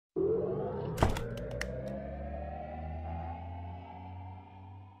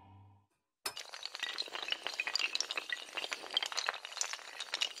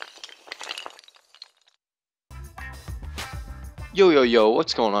Yo,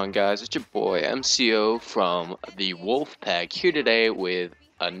 what's going on, guys? It's your boy MCO from the Wolfpack here today with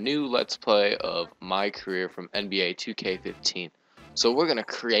a new Let's Play of my career from NBA 2K15. So we're going to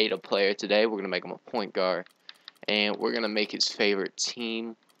create a player today. We're going to make him a point guard. And we're going to make his favorite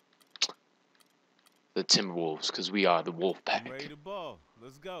team the Timberwolves, because we are the Wolfpack. I'm ready to ball.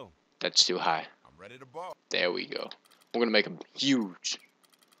 Let's go. That's too high. I'm ready to ball. There we go. We're going to make him huge.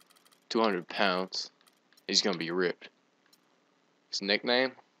 200 pounds. He's going to be ripped. His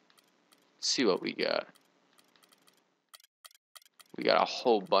nickname? Let's see what we got. We got a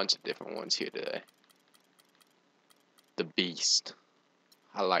whole bunch of different ones here today. The Beast.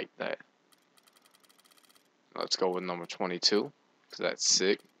 I like that. Let's go with number 22, because that's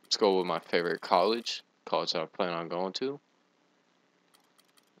sick. Let's go with my favorite college I plan on going to.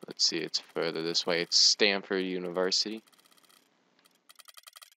 Let's see, it's further this way. It's Stanford University.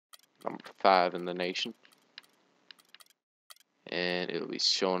 Number 5 in the nation. And it'll be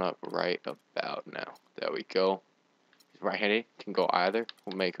showing up right about now. There we go. He's right-handed. Can go either.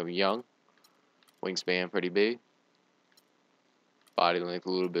 We'll make him young. Wingspan pretty big. Body length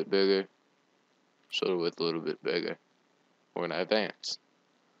a little bit bigger. Shoulder width a little bit bigger. We're gonna advance.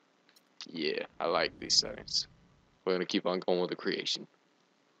 Yeah, I like these settings. We're gonna keep on going with the creation.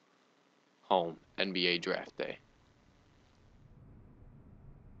 Home, NBA Draft Day.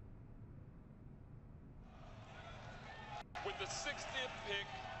 With the 60th pick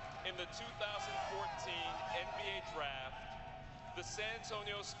in the 2014 NBA Draft, the San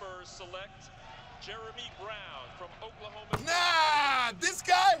Antonio Spurs select Jeremy Brown from Oklahoma. Nah, this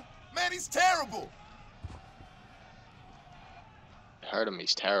guy? Man, he's terrible. I heard him,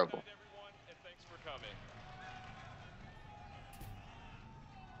 he's terrible. Everyone, and thanks for coming.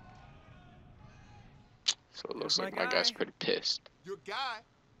 So it looks like my guy's pretty pissed. Your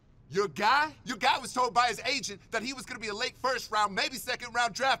guy was told by his agent that he was going to be a late first round, maybe second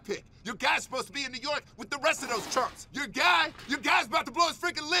round draft pick. Your guy's supposed to be in New York with the rest of those chumps. Your guy's about to blow his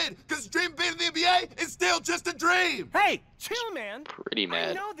freaking lid because his dream of being in the NBA is still just a dream. Hey, chill, man. Pretty mad.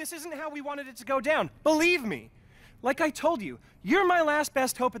 I know this isn't how we wanted it to go down. Believe me. Like I told you, you're my last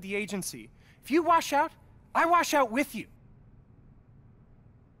best hope at the agency. If you wash out, I wash out with you.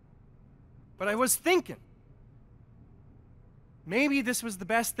 But I was thinking, maybe this was the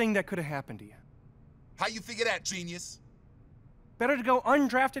best thing that could have happened to you. How you figure that, genius? Better to go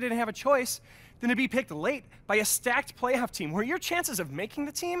undrafted and have a choice than to be picked late by a stacked playoff team where your chances of making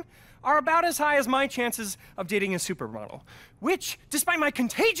the team are about as high as my chances of dating a supermodel, which, despite my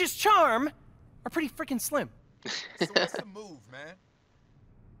contagious charm, are pretty freaking slim. So what's the move, man?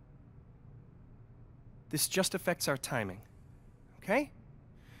 This just affects our timing, okay?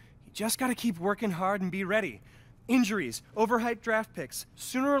 You just gotta keep working hard and be ready. Injuries, overhyped draft picks.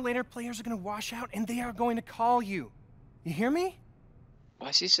 Sooner or later, players are gonna wash out and they are going to call you. You hear me? Why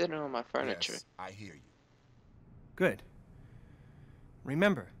is he sitting on my furniture? Yes, I hear you. Good.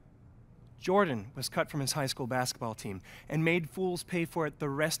 Remember, Jordan was cut from his high school basketball team and made fools pay for it the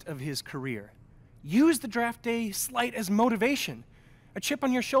rest of his career. Use the draft day slight as motivation, a chip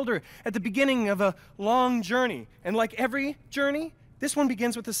on your shoulder at the beginning of a long journey. And like every journey, this one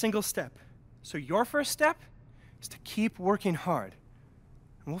begins with a single step. So your first step is to keep working hard.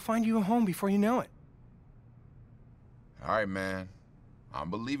 And we'll find you a home before you know it. All right, man. I'm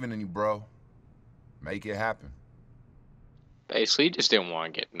believing in you, bro. Make it happen. Basically, he just didn't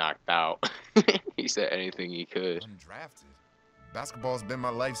want to get knocked out. He said anything he could. Undrafted. Basketball's been my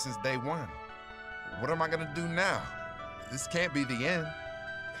life since day one. What am I gonna do now? This can't be the end.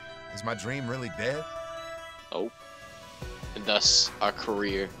 Is my dream really dead? Oh. And thus, our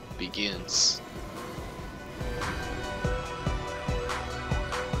career begins.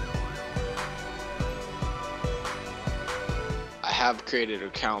 I have created an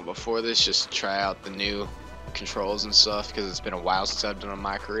account before this just to try out the new controls and stuff because it's been a while since I've done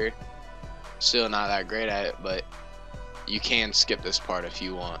my career. Still not that great at it, but you can skip this part if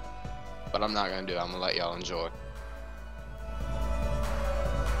you want. But I'm not gonna do it. I'm gonna let y'all enjoy.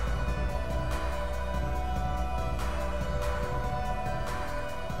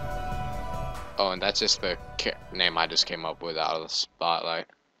 Oh, and that's just the name I just came up with out of the spotlight.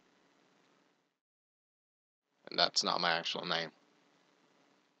 And that's not my actual name.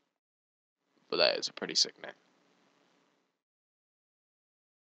 But that is a pretty sick name.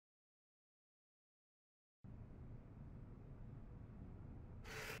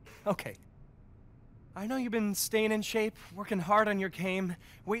 Okay. I know you've been staying in shape, working hard on your game,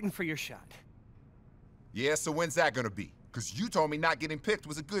 waiting for your shot. Yeah, so when's that gonna be? Because you told me not getting picked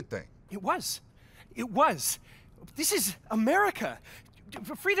was a good thing. It was. It was. This is America.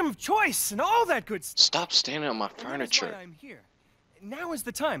 Freedom of choice and all that good stuff. Stop standing on my And that is why furniture. I'm here. Now is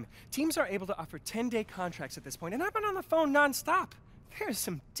the time. Teams are able to offer 10-day contracts at this point, and I've been on the phone non-stop. There's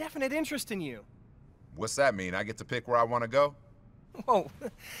some definite interest in you. What's that mean? I get to pick where I want to go? Whoa,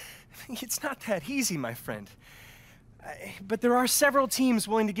 it's not that easy, my friend. But there are several teams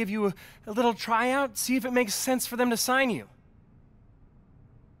willing to give you a little tryout, see if it makes sense for them to sign you.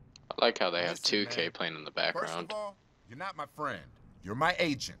 I like how they have Listen, 2K man. playing in the First background. of all, you're not my friend. You're my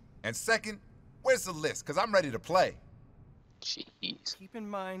agent. And second, where's the list? Because I'm ready to play. Jeez. Keep in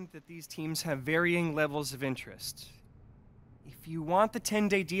mind that these teams have varying levels of interest. If you want the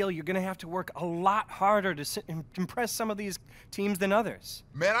 10-day deal, you're going to have to work a lot harder to impress some of these teams than others.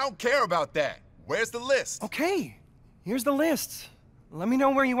 Man, I don't care about that. Where's the list? Okay, here's the list. Let me know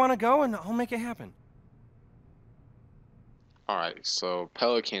where you want to go, and I'll make it happen. Alright, so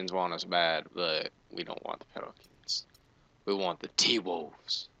Pelicans want us bad, but we don't want the Pelicans. We want the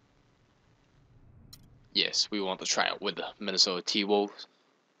T-Wolves. Yes, we want to try out with the Minnesota T-Wolves.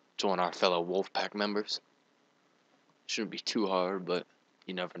 Join our fellow Wolfpack members. Shouldn't be too hard, but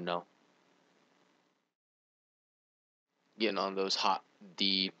you never know. Getting on those hot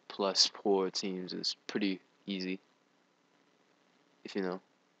D+ poor teams is pretty easy. If you know,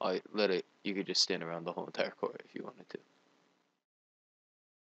 you could just stand around the whole entire court if you wanted to.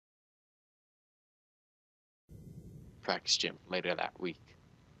 Practice gym later that week.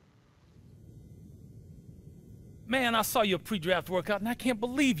 Man, I saw your pre-draft workout and I can't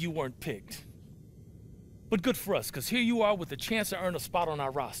believe you weren't picked. But good for us, because here you are with a chance to earn a spot on our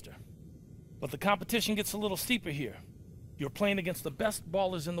roster. But the competition gets a little steeper here. You're playing against the best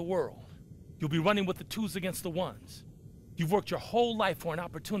ballers in the world. You'll be running with the 2s against the 1s. You've worked your whole life for an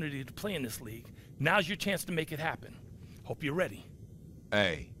opportunity to play in this league. Now's your chance to make it happen. Hope you're ready.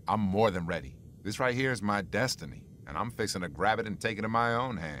 Hey, I'm more than ready. This right here is my destiny, and I'm fixing to grab it and take it in my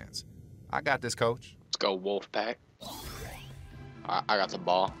own hands. I got this, coach. Let's go Wolfpack. I got the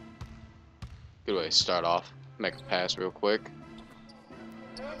ball. Good way to start off. Make a pass real quick.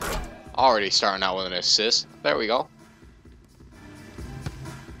 Already starting out with an assist. There we go.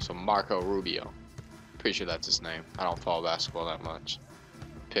 So Marco Rubio. Pretty sure that's his name. I don't follow basketball that much.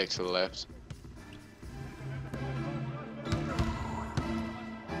 Pick to the left.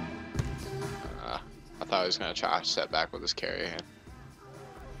 I thought he was going to try to step back with his carry hand.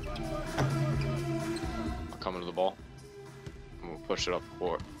 I'm coming to the ball. I'm going to push it up the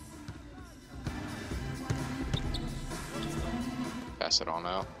court. Pass it on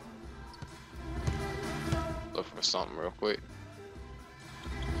out. Look for something real quick.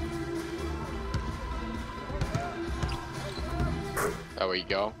 There we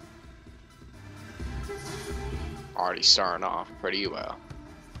go. Already starting off pretty well.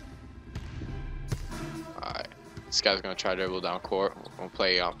 Alright. This guy's gonna try to dribble down court. We're gonna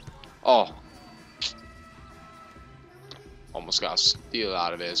play oh! Almost got a steal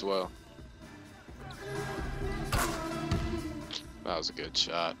out of it as well. That was a good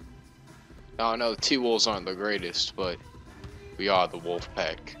shot. Now I know the T-Wolves aren't the greatest, but we are the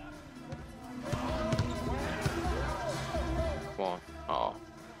Wolfpack. Come on. Oh.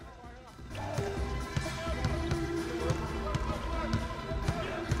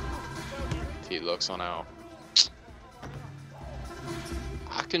 He looks on out.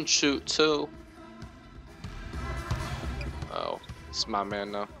 I can shoot too. Oh, it's my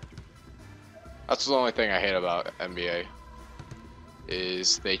man now. That's the only thing I hate about NBA.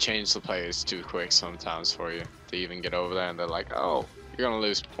 Is they change the players too quick sometimes for you to even get over there, and they're like, oh, you're gonna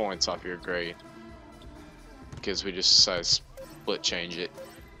lose points off your grade because we just decided to split change it.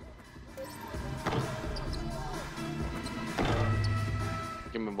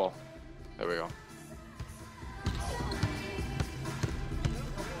 Give me the ball. There we go.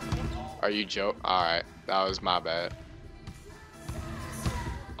 Are you joke? Alright, that was my bad.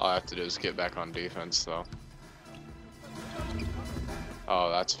 All I have to do is get back on defense though. Oh,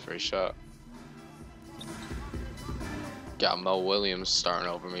 that's a free shot. Got Mo Williams starting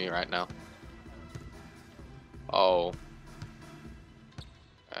over me right now. Oh.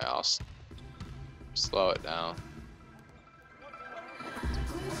 Yeah, I'll slow it down.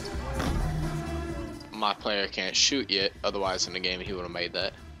 My player can't shoot yet, otherwise in the game he would have made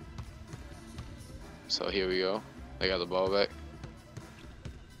that. So here we go. They got the ball back.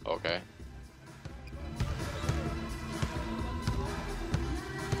 Okay.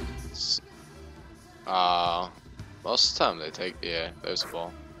 Most of the time they take, yeah, there's the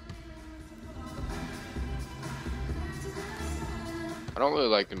ball. I don't really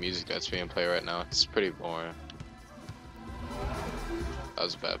like the music that's being played right now. It's pretty boring. That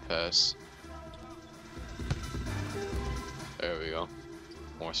was a bad pass. There we go.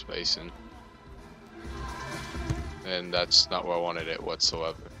 More spacing. and that's not where I wanted it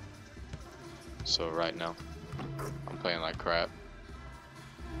whatsoever. So right now, I'm playing like crap.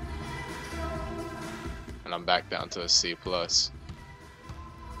 And I'm back down to a C+. There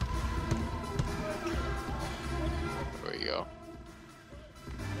we go.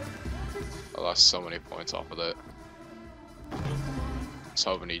 I lost so many points off of that. I was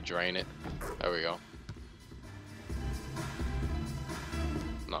hoping he'd drain it. There we go.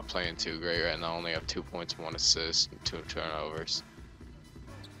 I'm not playing too great right now. I only have 2 points, 1 assist, and 2 turnovers.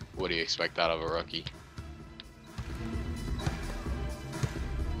 What do you expect out of a rookie?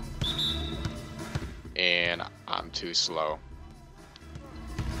 And I'm too slow.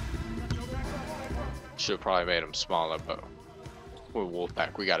 Should have probably made him smaller, but with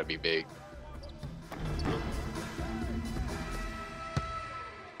Wolfpack, we gotta be big.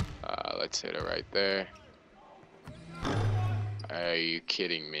 Let's hit it right there. Are you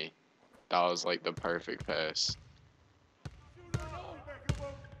kidding me? That was like the perfect pass.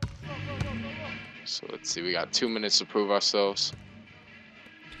 So let's see, we got 2 minutes to prove ourselves.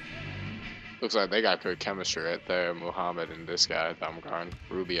 Looks like they got good chemistry right there, Muhammad and this guy, Thamgarn,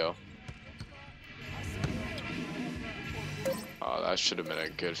 Rubio. Oh, that should have been a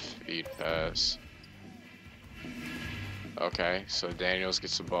good feed pass. Okay, so Daniels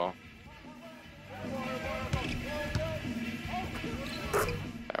gets the ball.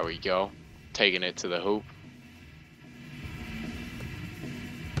 There we go. Taking it to the hoop.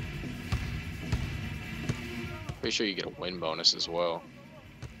 Pretty sure you get a win bonus as well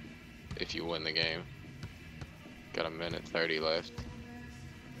if you win the game. Got a minute 30 left.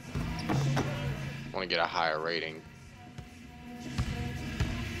 Want to get a higher rating.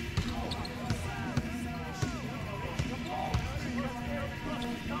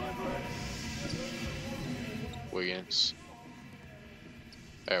 Wiggins.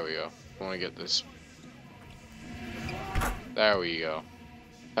 There we go. Want to get this. There we go.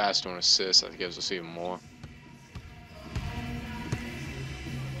 Fast one assist. That gives us even more.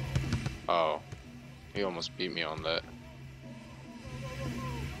 Oh, he almost beat me on that.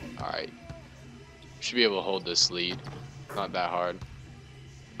 Alright. Should be able to hold this lead. Not that hard.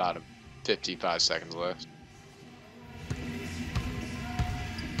 About 55 seconds left.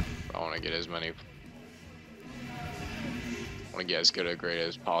 I want to get as many. I want to get as good a grade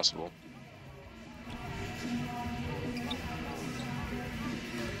as possible.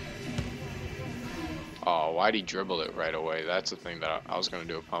 Oh, why'd he dribble it right away? That's the thing that I was going to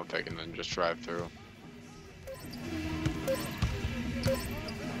do a pump fake and then just drive through.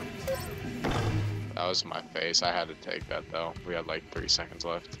 That was my face. I had to take that though. We had like 3 seconds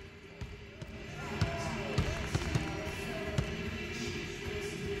left.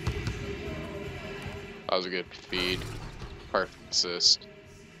 That was a good feed. Perfect assist.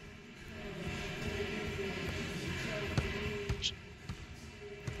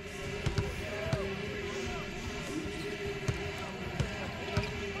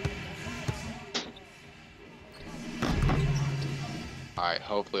 Alright,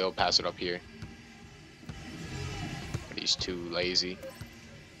 hopefully he'll pass it up here. But he's too lazy.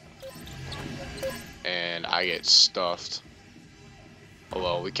 And I get stuffed. Oh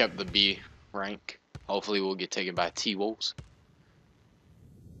well, we kept the B rank. Hopefully we'll get taken by T-Wolves.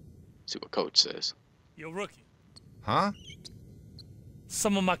 See what coach says. Yo, rookie. Huh?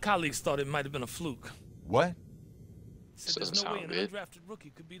 Some of my colleagues thought it might have been a fluke. What? Said there's Doesn't no way sound an good. undrafted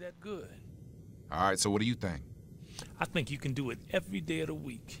rookie could be that good. All right, so what do you think? I think you can do it every day of the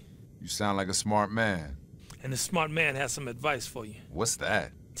week. You sound like a smart man. And the smart man has some advice for you. What's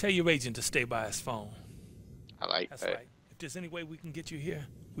that? Tell your agent to stay by his phone. I like That's that. right. If there's any way we can get you here,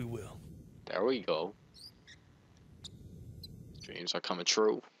 we will. There we go. Dreams are coming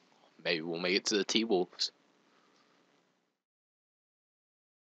true. Maybe we'll make it to the T-Wolves.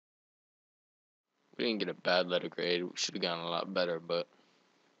 We didn't get a bad letter grade. We should have gotten a lot better, but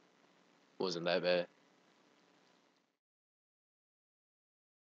it wasn't that bad.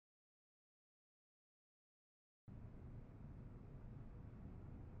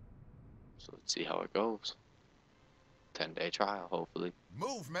 So let's see how it goes. 10-day trial, hopefully.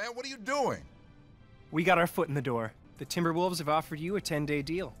 Move, man. What are you doing? We got our foot in the door. The Timberwolves have offered you a 10-day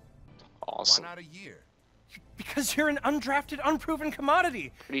deal. Awesome. Why not a year? Because you're an undrafted, unproven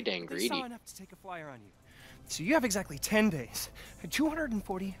commodity. Pretty dang They saw greedy. enough to take a flyer on you. So you have exactly 10 days,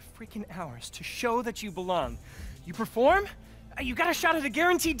 240 freaking hours to show that you belong. You perform, you got a shot at a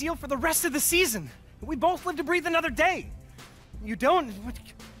guaranteed deal for the rest of the season. We both live to breathe another day. You don't,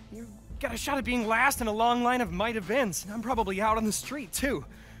 you got a shot at being last in a long line of might events. I'm probably out on the street too,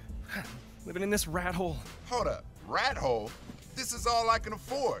 living in this rat hole. Hold up. Rat hole? This is all I can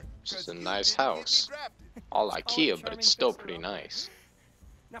afford. Just 'Cause a you nice didn't get me house. drafted. All It's IKEA, a but charming it's still face pretty around. nice.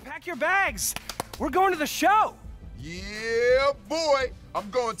 Now pack your bags. We're going to the show. Yeah, boy. I'm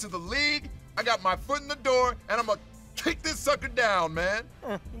going to the league. I got my foot in the door, and I'm gonna kick this sucker down, man.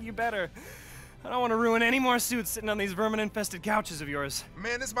 You better. I don't want to ruin any more suits sitting on these vermin-infested couches of yours.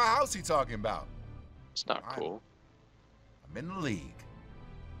 Man, this is my house he talking about. It's not cool. I'm in the league.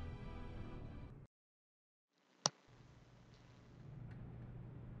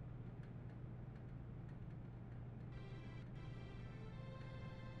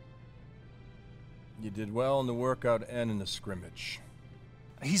 You did well in the workout and in the scrimmage.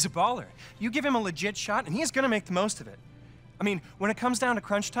 He's a baller. You give him a legit shot, and he's gonna make the most of it. I mean, when it comes down to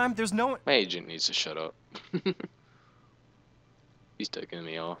crunch time, there's no one. My agent needs to shut up. He's taking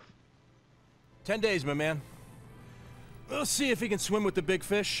me off. 10 days, my man. We'll see if he can swim with the big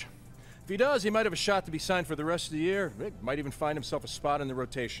fish. If he does, he might have a shot to be signed for the rest of the year. He might even find himself a spot in the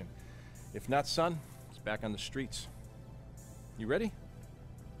rotation. If not, son, he's back on the streets. You ready?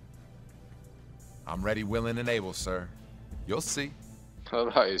 I'm ready, willing, and able, sir. You'll see. I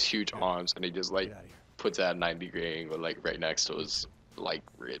love how his huge arms and he just like Get out of here. puts that 90-degree angle like right next to his like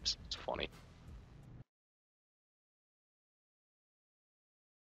ribs. It's funny.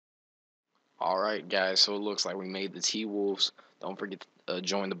 Alright guys, so it looks like we made the T-Wolves. Don't forget to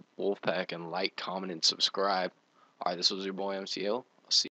join the Wolf Pack and like, comment, and subscribe. Alright, this was your boy MCL.